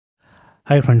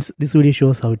Hi friends, this video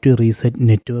shows how to reset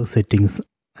network settings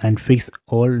and fix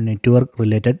all network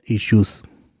related issues.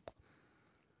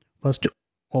 First,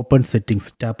 open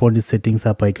settings, tap on the settings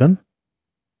app icon,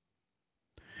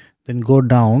 then go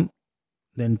down,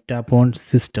 then tap on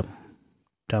system,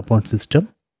 then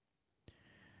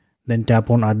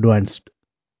tap on advanced,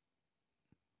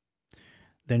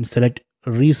 then select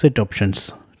reset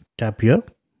options, tap here,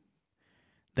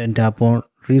 then tap on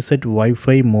reset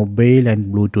Wi-Fi, mobile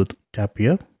and Bluetooth, tap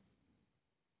here.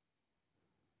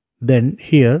 Then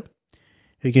here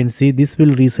you can see this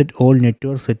will reset all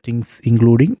network settings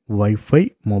including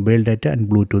Wi-Fi, mobile data and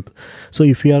Bluetooth. So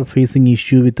if you are facing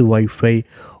issue with Wi-Fi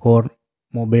or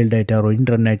mobile data or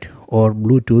internet or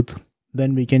Bluetooth,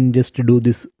 then we can just do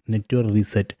this network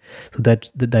reset. So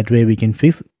that way we can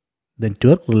fix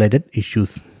network related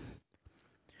issues.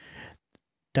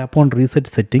 Tap on reset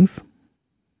settings.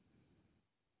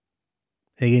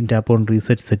 Again tap on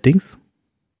reset settings.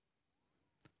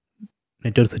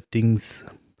 Network settings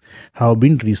have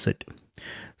been reset.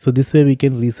 So this way we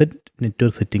can reset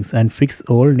network settings and fix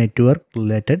all network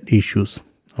related issues.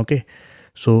 Okay,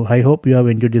 so I hope you have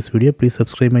enjoyed this video. Please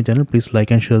subscribe my channel, please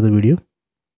like and share the video.